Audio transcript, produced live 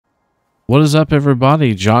What is up,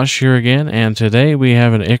 everybody? Josh here again, and today we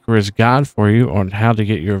have an Icarus guide for you on how to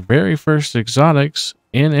get your very first exotics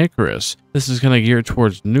in Icarus. This is going to gear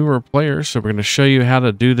towards newer players, so we're going to show you how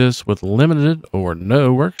to do this with limited or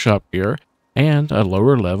no workshop gear and a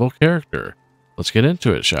lower level character. Let's get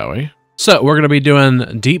into it, shall we? So we're going to be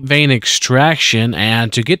doing deep vein extraction,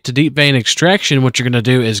 and to get to deep vein extraction, what you're going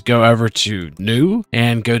to do is go over to new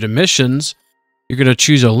and go to missions. You're going to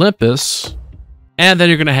choose Olympus, and then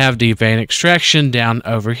you're going to have deep vein extraction down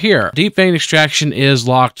over here. Deep vein extraction is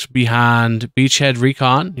locked behind Beachhead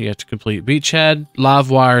Recon. You have to complete Beachhead,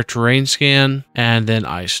 Livewire Terrain Scan, and then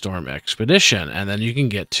Ice Storm Expedition, and then you can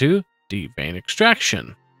get to deep vein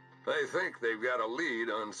extraction. They think they've got a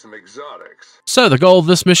lead on some exotics. So the goal of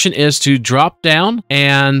this mission is to drop down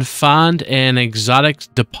and find an exotic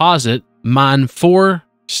deposit, mine 4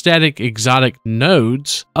 static exotic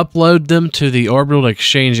nodes, upload them to the orbital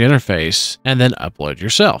exchange interface, and then upload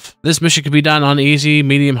yourself. This mission can be done on easy,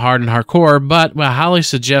 medium, hard, and hardcore, but I highly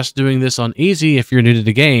suggest doing this on easy if you're new to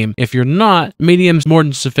the game. If you're not, medium's more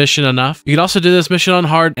than sufficient enough. You can also do this mission on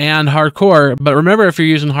hard and hardcore, but remember, if you're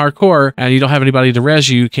using hardcore and you don't have anybody to res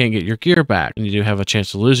you can't get your gear back, and you do have a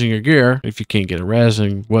chance of losing your gear if you can't get a res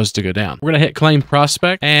and was to go down. We're going to hit claim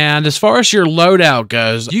prospect, and as far as your loadout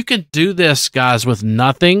goes, you can do this, guys, with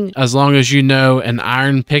nothing as long as you know an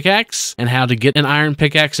iron pickaxe and how to get an iron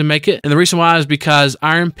pickaxe and make it. And the reason why is because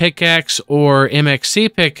iron pickaxe or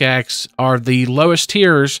MXC pickaxe are the lowest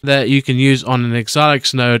tiers that you can use on an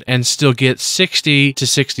exotics node and still get 60 to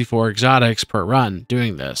 64 exotics per run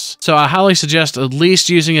doing this. So I highly suggest at least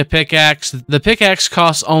using a pickaxe. The pickaxe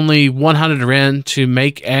costs only 100 Ren to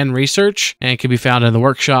make and research and can be found in the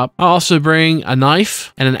workshop. I'll also bring a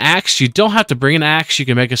knife and an axe. You don't have to bring an axe. You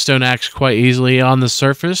can make a stone axe quite easily on the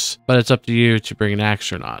surface, but it's up to you to bring an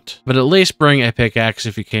axe or not. But at least bring a pickaxe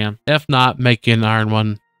if you can. If not, make an iron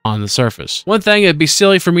one on the surface. One thing it'd be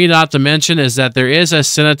silly for me not to mention is that there is a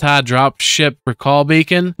Sentai dropship recall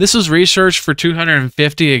beacon. This is research for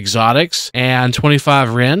 250 exotics and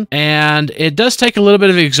 25 Ren, and it does take a little bit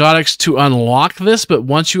of exotics to unlock this, but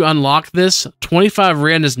once you unlock this, 25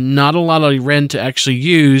 Ren is not a lot of Ren to actually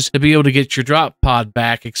use to be able to get your drop pod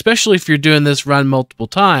back, especially if you're doing this run multiple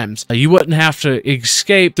times. You wouldn't have to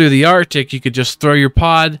escape through the Arctic. You could just throw your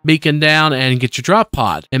pod beacon down and get your drop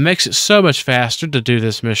pod. It makes it so much faster to do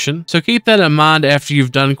this mission. So keep that in mind. After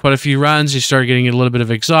you've done quite a few runs, you start getting a little bit of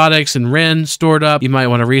exotics and Ren stored up, you might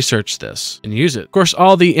want to research this and use it. Of course,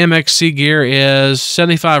 all the MXC gear is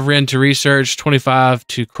 75 Ren to research, 25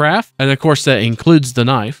 to craft, and of course that includes the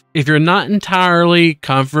knife. If you're not entirely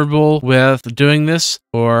comfortable with doing this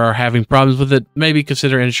or having problems with it, maybe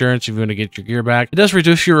consider insurance if you want to get your gear back. It does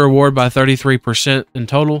reduce your reward by 33% in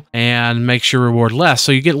total and makes your reward less.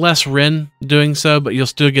 So you get less Ren doing so, but you'll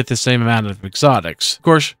still get the same amount of exotics. Of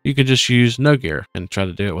course, you can just use no gear and try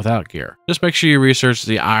to do it without gear. Just make sure you research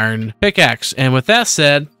the iron pickaxe. And with that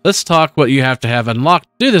said, let's talk what you have to have unlocked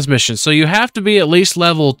to do this mission. So you have to be at least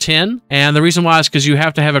level 10. And the reason why is because you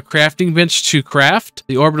have to have a crafting bench to craft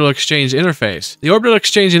the orbital exchange interface. The orbital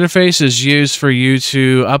exchange interface is used for you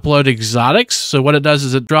to upload exotics. So what it does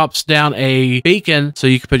is it drops down a beacon so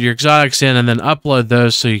you can put your exotics in and then upload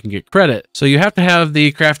those so you can get credit. So you have to have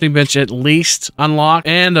the crafting bench at least unlocked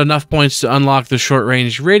and enough points to unlock the short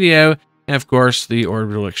range radio, and of course the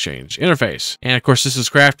orbital exchange interface. And of course this is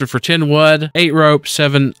crafted for 10 wood, 8 rope,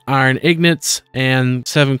 7 iron ignites, and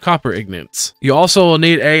 7 copper ignites. You also will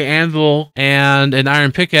need a anvil and an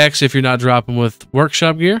iron pickaxe if you're not dropping with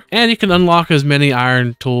workshop gear, and you can unlock as many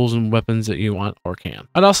iron tools and weapons that you want or can.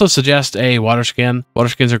 I'd also suggest a water skin. Water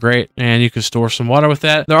skins are great, and you can store some water with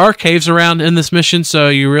that. There are caves around in this mission, so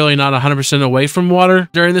you're really not 100% away from water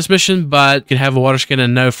during this mission, but you can have a water skin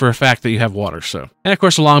and know for a fact that you have water. So, and of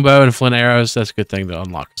course a longbow and flint arrows, that's a good thing to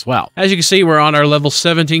unlock as well. As you can see, we're on our level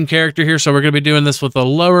 17 character here, so we're going to be doing this with a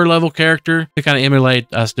lower level character to kind of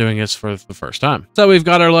emulate us doing this for the first time. So we've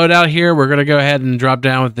got our loadout here. We're going to go ahead and drop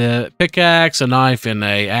down with the pickaxe, a knife, and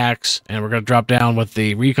a axe, and we're going to drop down with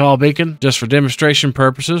the recall beacon just for demonstration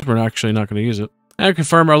purposes. We're actually not going to use it. And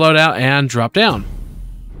confirm our loadout and drop down.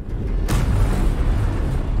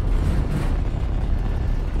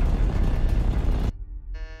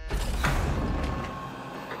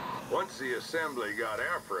 Once the assembly got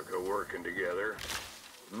Africa working together,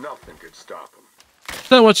 nothing could stop them.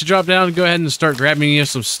 So once you drop down, go ahead and start grabbing you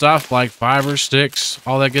some stuff like fibers, sticks,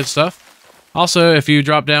 all that good stuff. Also, if you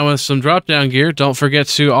drop down with some drop down gear, don't forget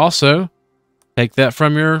to also take that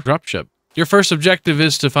from your dropship. Your first objective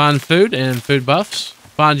is to find food and food buffs.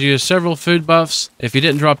 Find you several food buffs. If you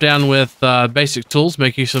didn't drop down with basic tools,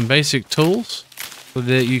 make you some basic tools so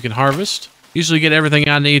that you can harvest. Usually get everything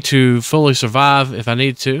I need to fully survive if I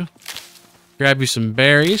need to. Grab you some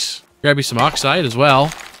berries. Grab you some oxide as well,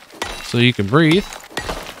 so you can breathe.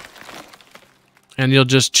 And you'll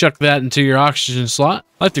just chuck that into your oxygen slot.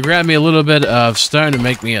 I like to grab me a little bit of stone and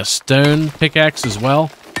make me a stone pickaxe as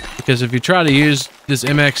well. Because if you try to use this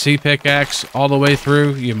MXC pickaxe all the way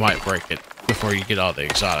through, you might break it before you get all the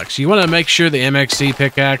exotics. You want to make sure the MXC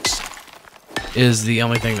pickaxe is the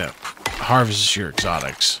only thing that harvests your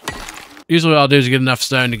exotics. Usually what I'll do is get enough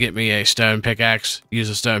stone to get me a stone pickaxe. Use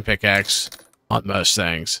a stone pickaxe on most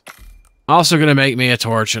things. Also going to make me a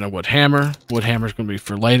torch and a wood hammer. Wood hammer is going to be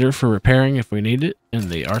for later for repairing if we need it in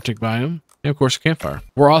the Arctic biome. And of course, a campfire.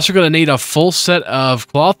 We're also going to need a full set of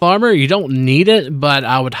cloth armor. You don't need it, but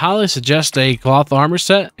I would highly suggest a cloth armor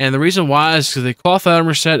set. And the reason why is because the cloth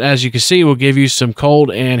armor set, as you can see, will give you some cold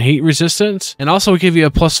and heat resistance. And also will give you a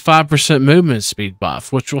plus 5% movement speed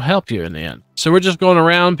buff, which will help you in the end. So we're just going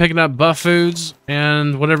around picking up buff foods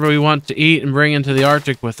and whatever we want to eat and bring into the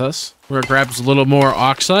Arctic with us. We're going to grab a little more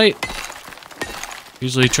oxide.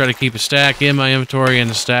 Usually try to keep a stack in my inventory and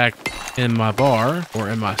a stack in my bar or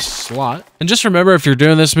in my slot. And just remember, if you're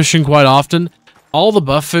doing this mission quite often, all the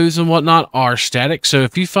buff foods and whatnot are static. So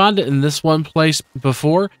if you find it in this one place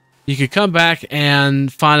before, you could come back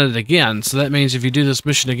and find it again. So that means if you do this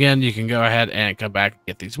mission again, you can go ahead and come back and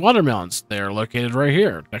get these watermelons. They're located right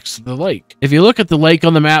here next to the lake. If you look at the lake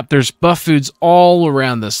on the map, there's buff foods all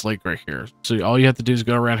around this lake right here. So all you have to do is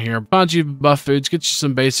go around here, find you buff foods, get you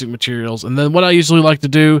some basic materials. And then what I usually like to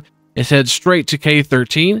do is head straight to cave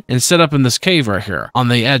 13 and set up in this cave right here on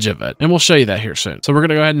the edge of it. And we'll show you that here soon. So we're going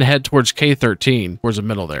to go ahead and head towards cave 13, towards the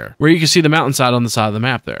middle there, where you can see the mountainside on the side of the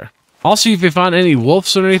map there. Also, if you find any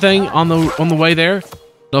wolves or anything on the way there,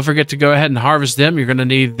 don't forget to go ahead and harvest them. You're going to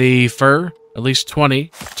need the fur, at least 20,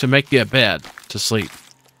 to make you a bed to sleep.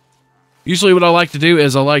 Usually what I like to do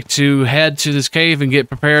is I like to head to this cave and get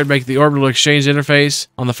prepared, make the orbital exchange interface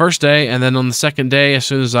on the first day, and then on the second day, as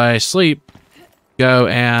soon as I sleep, go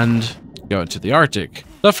into the Arctic.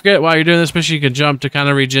 Don't forget, while you're doing this mission, you can jump to kind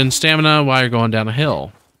of regen stamina while you're going down a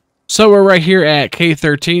hill. So we're right here at cave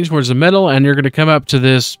 13 towards the middle, and you're going to come up to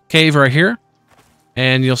this cave right here,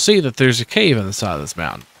 and you'll see that there's a cave on the side of this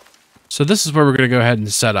mountain. So this is where we're going to go ahead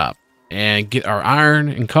and set up and get our iron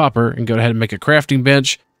and copper and go ahead and make a crafting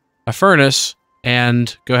bench, a furnace,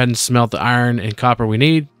 and go ahead and smelt the iron and copper we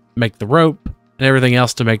need, make the rope, and everything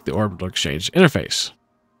else to make the orbital exchange interface.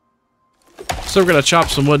 So we're going to chop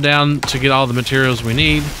some wood down to get all the materials we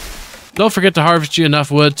need. Don't forget to harvest you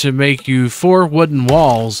enough wood to make you 4 wooden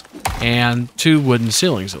walls and 2 wooden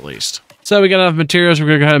ceilings at least. So we got enough materials. We're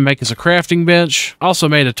going to go ahead and make us a crafting bench. Also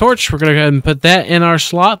made a torch. We're going to go ahead and put that in our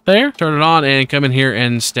slot there. Turn it on and come in here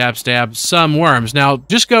and stab some worms. Now,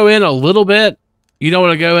 just go in a little bit. You don't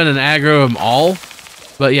want to go in and aggro them all.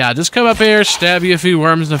 But yeah, just come up here, stab you a few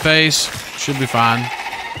worms in the face. Should be fine.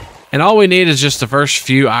 And all we need is just the first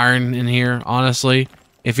few iron in here, honestly.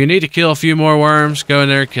 If you need to kill a few more worms, go in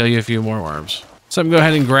there, kill you a few more worms. So I'm going to go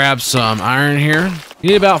ahead and grab some iron here.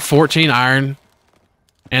 You need about 14 iron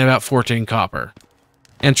and about 14 copper.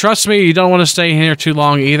 And trust me, you don't want to stay here too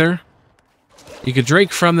long either. You could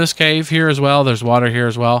drink from this cave here as well. There's water here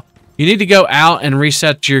as well. You need to go out and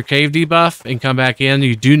reset your cave debuff and come back in.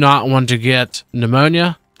 You do not want to get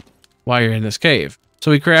pneumonia while you're in this cave.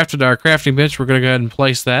 So we crafted our crafting bench. We're going to go ahead and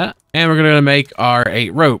place that. And we're going to make our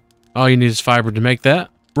 8 rope. All you need is fiber to make that.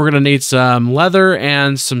 We're going to need some leather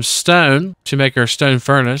and some stone to make our stone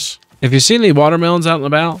furnace. If you see any watermelons out and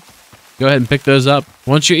about, go ahead and pick those up.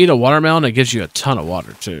 Once you eat a watermelon, it gives you a ton of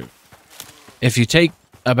water too. If you take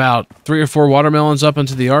about 3 or 4 watermelons up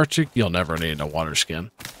into the Arctic, you'll never need a water skin.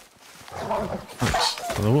 Nice.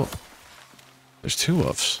 Another wolf. There's 2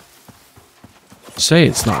 wolves. Say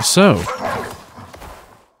it's not so.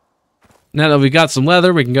 Now that we got some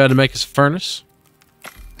leather, we can go ahead and make us a furnace.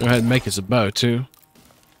 Go ahead and make us a bow too.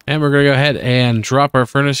 And we're going to go ahead and drop our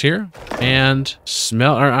furnace here and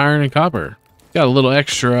smelt our iron and copper. Got a little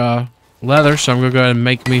extra leather, so I'm going to go ahead and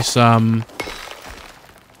make me some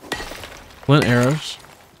flint arrows.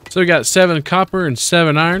 So we got 7 copper and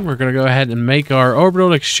 7 iron. We're going to go ahead and make our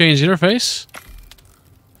orbital exchange interface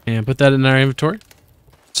and put that in our inventory.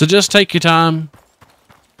 So just take your time,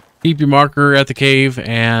 keep your marker at the cave,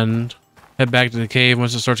 and head back to the cave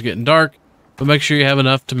once it starts getting dark. But make sure you have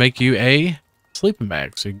enough to make you a sleeping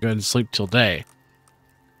bag, so you can go ahead and sleep till day.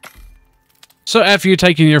 So after you've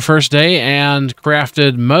taken your first day and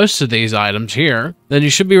crafted most of these items here, then you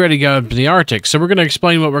should be ready to go to the Arctic. So we're going to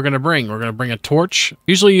explain what we're going to bring. We're going to bring a torch.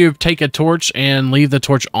 Usually you take a torch and leave the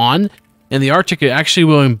torch on. In the Arctic, it actually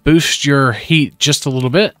will boost your heat just a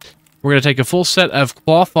little bit. We're going to take a full set of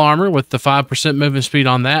cloth armor with the 5% movement speed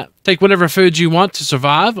on that. Take whatever food you want to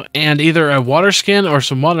survive, and either a water skin or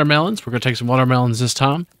some watermelons. We're going to take some watermelons this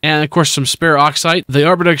time. And, of course, some spare oxide. The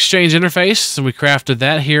orbital exchange interface, so we crafted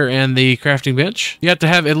that here in the crafting bench. You have to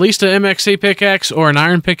have at least an MXC pickaxe or an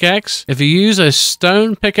iron pickaxe. If you use a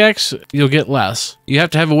stone pickaxe, you'll get less. You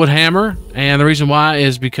have to have a wood hammer, and the reason why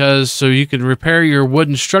is because so you can repair your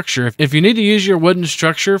wooden structure. If you need to use your wooden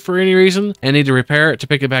structure for any reason and need to repair it to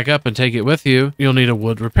pick it back up and take it with you, you'll need a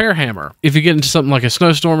wood repair hammer. If you get into something like a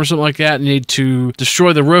snowstorm or something like that and you need to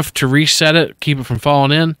destroy the roof to reset it, keep it from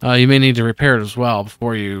falling in, you may need to repair it as well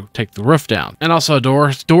before you take the roof down. And also a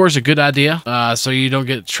door. Door is a good idea, so you don't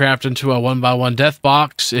get trapped into a 1x1 death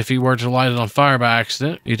box. If you were to light it on fire by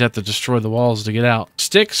accident, you'd have to destroy the walls to get out.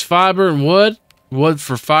 Sticks, fiber, and wood. Wood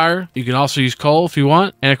for fire. You can also use coal if you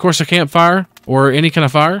want. And of course a campfire or any kind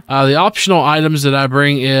of fire. The optional items that I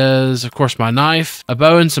bring is, of course, my knife, a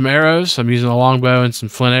bow and some arrows. I'm using a longbow and some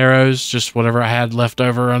flint arrows, just whatever I had left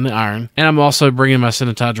over on the iron. And I'm also bringing my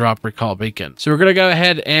Sentai drop recall beacon. So we're going to go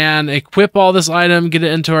ahead and equip all this item, get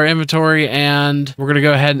it into our inventory, and we're going to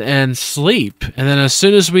go ahead and sleep. And then as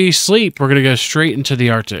soon as we sleep, we're going to go straight into the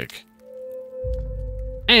Arctic.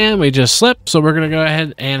 And we just slipped, so we're going to go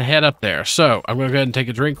ahead and head up there. So I'm going to go ahead and take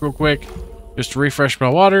a drink real quick just to refresh my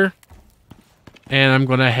water. And I'm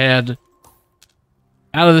going to head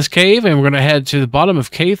out of this cave, and we're going to head to the bottom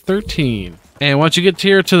of Cave 13. And once you get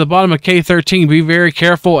here to the bottom of Cave 13, be very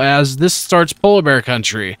careful as this starts polar bear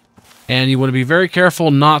country. And you want to be very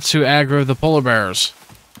careful not to aggro the polar bears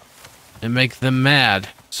and make them mad.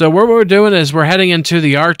 So what we're doing is we're heading into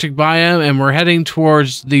the Arctic biome, and we're heading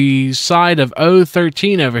towards the side of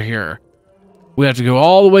O13 over here. We have to go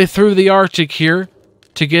all the way through the Arctic here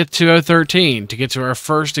to get to O13, to get to our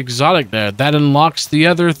first exotic node. That unlocks the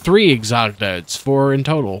other 3 exotic nodes, 4 in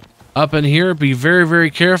total. Up in here, be very, very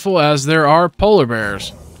careful as there are polar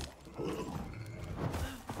bears.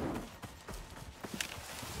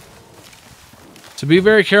 So be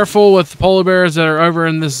very careful with the polar bears that are over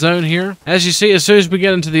in this zone here. As you see, as soon as we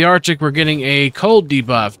get into the Arctic, we're getting a cold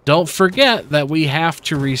debuff. Don't forget that we have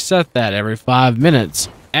to reset that every 5 minutes.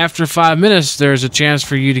 After 5 minutes, there's a chance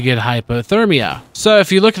for you to get hypothermia. So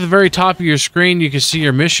if you look at the very top of your screen, you can see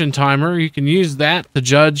your mission timer. You can use that to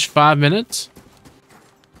judge 5 minutes.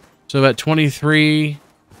 So at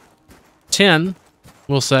 23:10,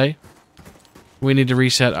 we'll say, we need to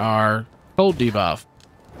reset our cold debuff.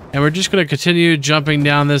 And we're just going to continue jumping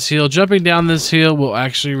down this hill. Jumping down this hill will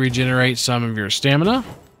actually regenerate some of your stamina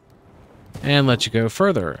and let you go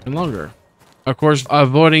further and longer. Of course,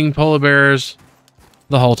 avoiding polar bears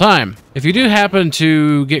the whole time. If you do happen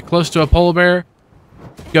to get close to a polar bear,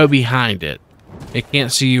 go behind it. It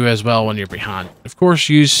can't see you as well when you're behind. Of course,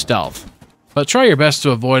 use stealth, but try your best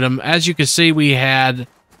to avoid them. As you can see, we had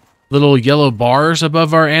little yellow bars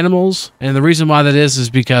above our animals, and the reason why that is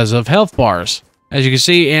because of health bars. As you can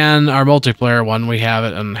see in our multiplayer one, we have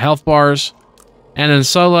it in health bars, and in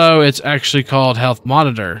solo, it's actually called health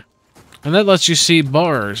monitor, and that lets you see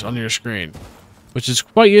bars on your screen, which is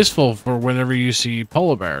quite useful for whenever you see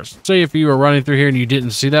polar bears. Say if you were running through here and you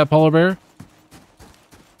didn't see that polar bear,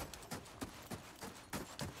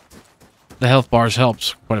 the health bars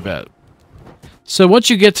helps quite a bit. So once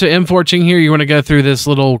you get to M14 here, you want to go through this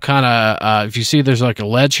little kind of, if you see there's like a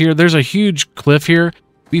ledge here, there's a huge cliff here.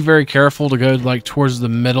 Be very careful to go like towards the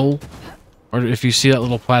middle, or if you see that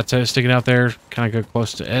little plateau sticking out there, kind of go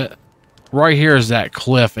close to it. Right here is that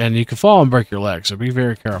cliff, and you can fall and break your leg, so be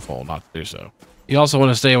very careful not to do so. You also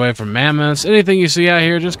want to stay away from mammoths. Anything you see out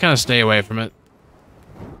here, just kind of stay away from it.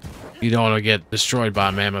 You don't want to get destroyed by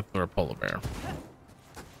a mammoth or a polar bear.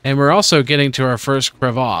 And we're also getting to our first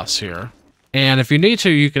crevasse here. And if you need to,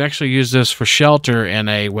 you can actually use this for shelter in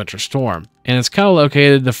a winter storm. And it's kind of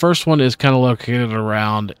located, the first one is kind of located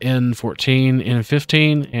around N14,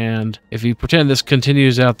 N15. And if you pretend this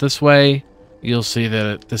continues out this way, you'll see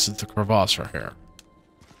that this is the crevasse right here.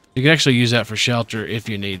 You can actually use that for shelter if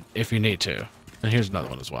you need to. And here's another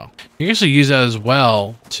one as well. You can actually use that as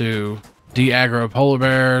well to de-aggro polar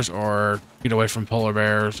bears or get away from polar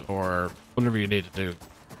bears or whatever you need to do.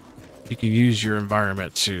 You can use your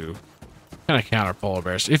environment to kind of counter polar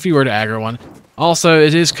bears if you were to aggro one. Also,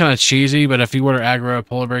 it is kind of cheesy, but if you were to aggro a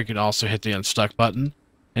polar bear, you can also hit the unstuck button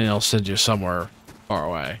and it'll send you somewhere far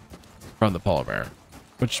away from the polar bear,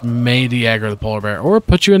 which may de-aggro the polar bear or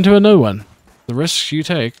put you into a new one. The risks you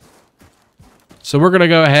take. So we're going to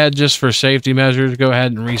go ahead, just for safety measures, go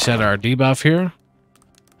ahead and reset our debuff here.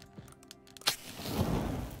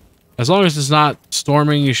 As long as it's not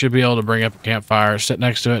storming, you should be able to bring up a campfire, sit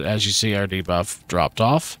next to it as you see our debuff dropped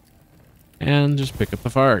off, and just pick up the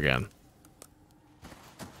fire again.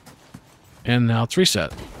 And now it's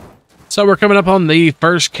reset. So we're coming up on the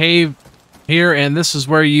first cave here, and this is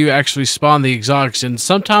where you actually spawn the exotics. And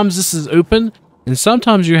sometimes this is open, and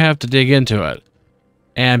sometimes you have to dig into it.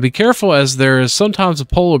 And be careful, as there is sometimes a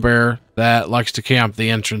polar bear that likes to camp the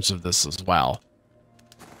entrance of this as well.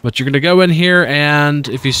 But you're going to go in here, and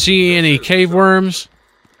if you see any cave worms,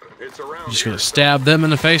 you're just going to stab them in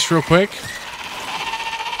the face real quick.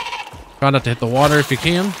 Try not to hit the water if you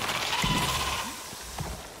can.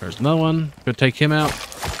 There's another one. Go take him out.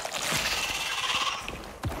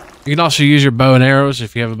 You can also use your bow and arrows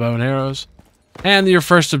if you have a bow and arrows. And your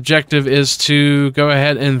first objective is to go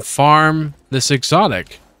ahead and farm this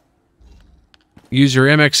exotic. Use your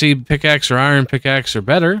MXE pickaxe or iron pickaxe or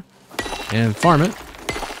better and farm it.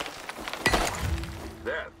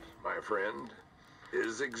 That, my friend,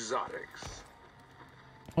 is exotics.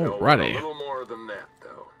 Alrighty. A little more than that,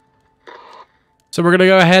 though. So we're going to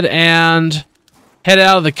go ahead and head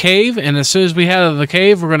out of the cave. And as soon as we head out of the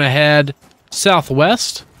cave, we're going to head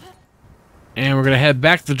southwest. And we're going to head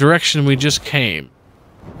back the direction we just came.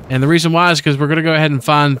 And the reason why is because we're going to go ahead and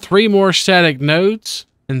find 3 more static nodes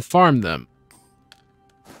and farm them.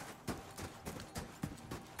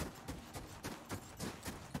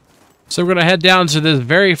 So we're going to head down to this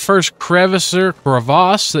very first crevasse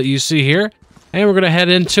that you see here. And we're going to head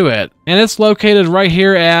into it. And it's located right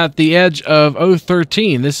here at the edge of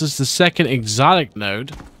 013. This is the second exotic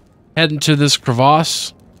node. Heading to this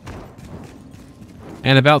crevasse.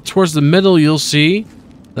 And about towards the middle, you'll see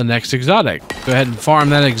the next exotic. Go ahead and farm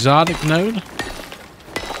that exotic node.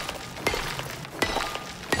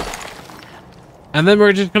 And then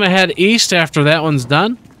we're just going to head east after that one's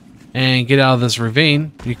done. And get out of this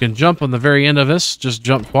ravine. You can jump on the very end of this. Just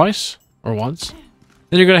jump twice or once.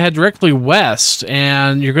 Then you're going to head directly west.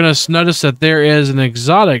 And you're going to notice that there is an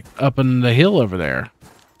exotic up in the hill over there.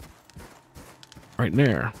 Right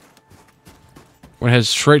there. We're going to head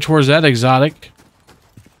straight towards that exotic.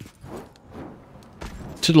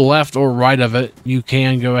 To the left or right of it, you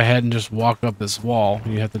can go ahead and just walk up this wall.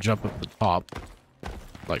 You have to jump up the top,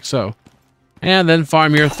 like so. And then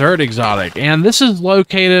farm your third exotic. And this is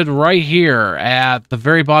located right here at the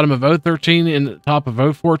very bottom of 013 and the top of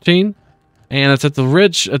 014. And it's at the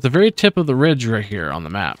ridge, at the very tip of the ridge right here on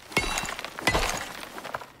the map.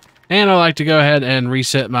 And I like to go ahead and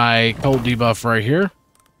reset my cold debuff right here.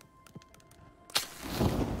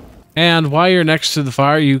 And while you're next to the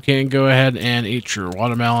fire, you can go ahead and eat your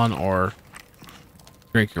watermelon or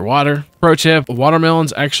drink your water. Pro tip,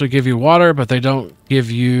 watermelons actually give you water, but they don't give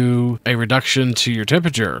you a reduction to your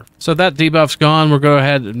temperature. So that debuff's gone. We'll go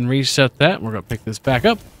ahead and reset that. We're going to pick this back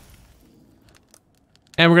up.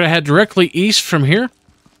 And we're going to head directly east from here.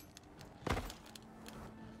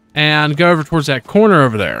 And go over towards that corner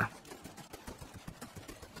over there.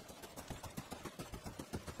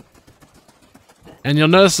 And you'll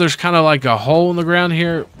notice there's kind of like a hole in the ground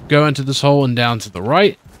here. Go into this hole and down to the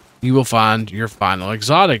right, you will find your final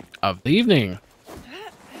exotic of the evening.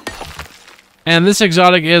 And this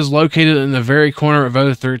exotic is located in the very corner of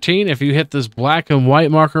 013. If you hit this black and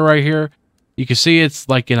white marker right here, you can see it's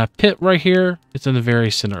like in a pit right here. It's in the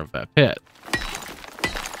very center of that pit.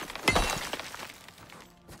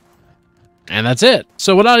 And that's it.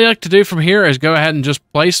 So what I like to do from here is go ahead and just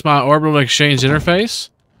place my orbital exchange interface.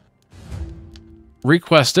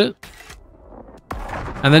 Request it,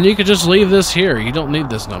 and then you can just leave this here. You don't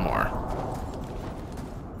need this no more.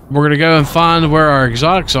 We're gonna go and find where our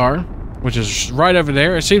exotics are, which is right over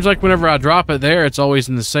there. It seems like whenever I drop it there, it's always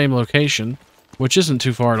in the same location, which isn't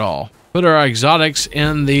too far at all. Put our exotics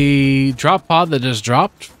in the drop pod that just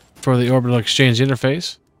dropped for the orbital exchange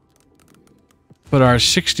interface. Put our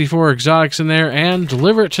 64 exotics in there and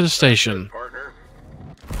deliver it to the station. Partner,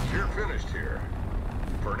 you're finished here.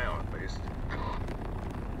 For now, at least.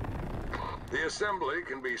 The assembly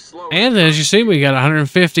can be slow. And as you see, we got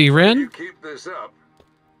 150 If Ren you keep this up,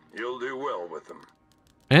 you'll do well with them.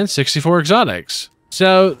 and 64 exotics.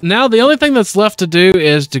 So now the only thing that's left to do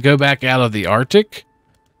is to go back out of the Arctic.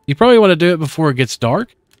 You probably want to do it before it gets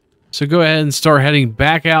dark. So go ahead and start heading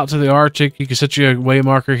back out to the Arctic. You can set your way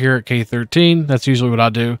marker here at K13. That's usually what I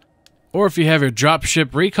do. Or if you have your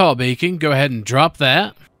dropship recall beacon, go ahead and drop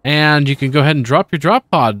that. And you can go ahead and drop your drop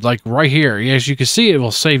pod, like right here. As you can see, it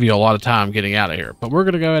will save you a lot of time getting out of here. But we're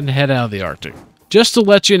going to go ahead and head out of the Arctic. Just to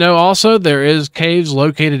let you know also, there is caves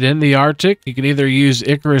located in the Arctic. You can either use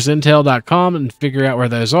IcarusIntel.com and figure out where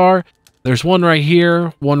those are. There's one right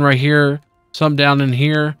here, some down in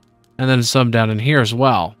here, and then some down in here as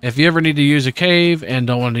well. If you ever need to use a cave and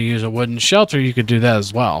don't want to use a wooden shelter, you could do that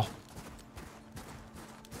as well.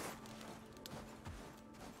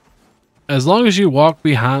 As long as you walk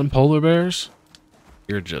behind polar bears,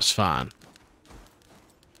 you're just fine.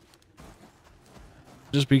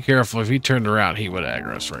 Just be careful. If he turned around, he would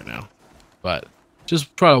aggro us right now. But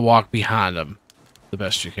just try to walk behind him the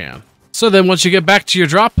best you can. So then once you get back to your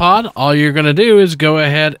drop pod, all you're going to do is go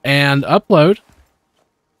ahead and upload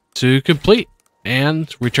to complete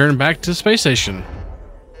and return back to the space station.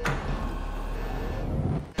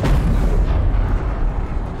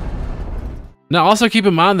 Now also keep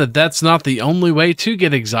in mind that that's not the only way to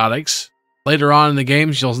get exotics. Later on in the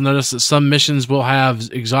games, you'll notice that some missions will have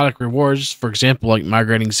exotic rewards, for example, like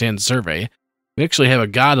Migrating Sand Survey. We actually have a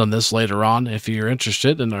guide on this later on if you're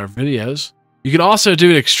interested in our videos. You can also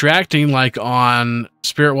do extracting like on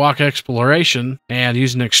Spirit Walk Exploration and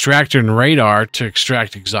use an extractor and radar to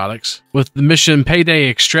extract exotics, with the mission Payday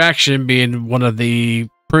Extraction being one of the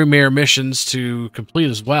premier missions to complete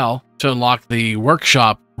as well to unlock the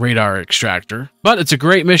workshop radar extractor. But it's a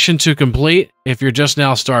great mission to complete if you're just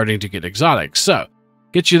now starting to get exotics. So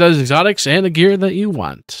get you those exotics and the gear that you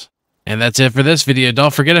want. And that's it for this video.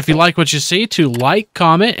 Don't forget, if you like what you see, to like,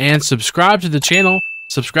 comment, and subscribe to the channel.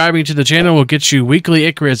 Subscribing to the channel will get you weekly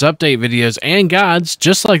Icarus update videos and guides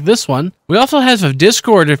just like this one. We also have a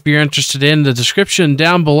Discord if you're interested, in the description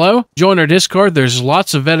down below. Join our Discord. There's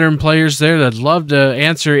lots of veteran players there that'd love to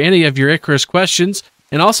answer any of your Icarus questions.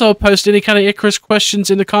 And also post any kind of Icarus questions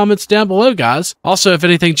in the comments down below, guys. Also, if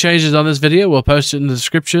anything changes on this video, we'll post it in the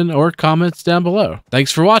description or comments down below.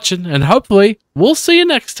 Thanks for watching, and hopefully we'll see you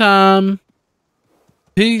next time.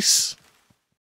 Peace.